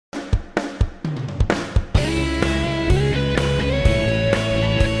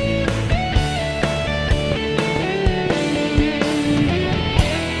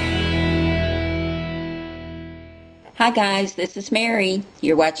Hi guys, this is Mary.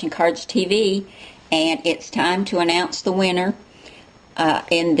 You're watching Cards TV, and it's time to announce the winner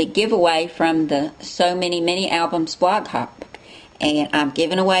in the giveaway from the So Many Mini Albums blog hop. And I'm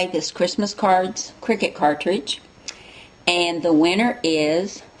giving away this Christmas cards Cricut cartridge. And the winner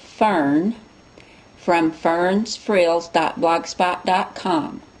is Fern from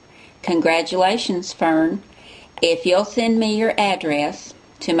fernsfrills.blogspot.com. Congratulations, Fern. If you'll send me your address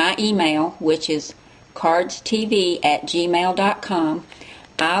to my email, which is cardstv@gmail.com,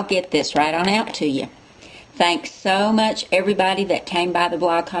 I'll get this right on out to you. Thanks so much, everybody that came by the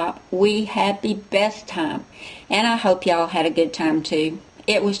blog hop. We had the best time, and I hope y'all had a good time too.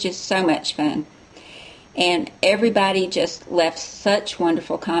 It was just so much fun, and everybody just left such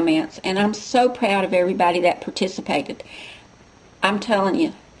wonderful comments, and I'm so proud of everybody that participated. I'm telling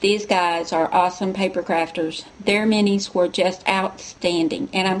you, these guys are awesome paper crafters. Their minis were just outstanding,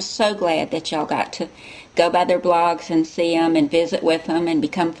 and I'm so glad that y'all got to go by their blogs and see them and visit with them and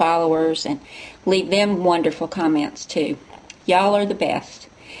become followers and leave them wonderful comments too. Y'all are the best.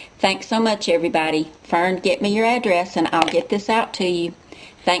 Thanks so much, everybody. Fern, get me your address and I'll get this out to you.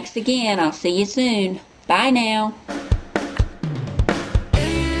 Thanks again. I'll see you soon. Bye now.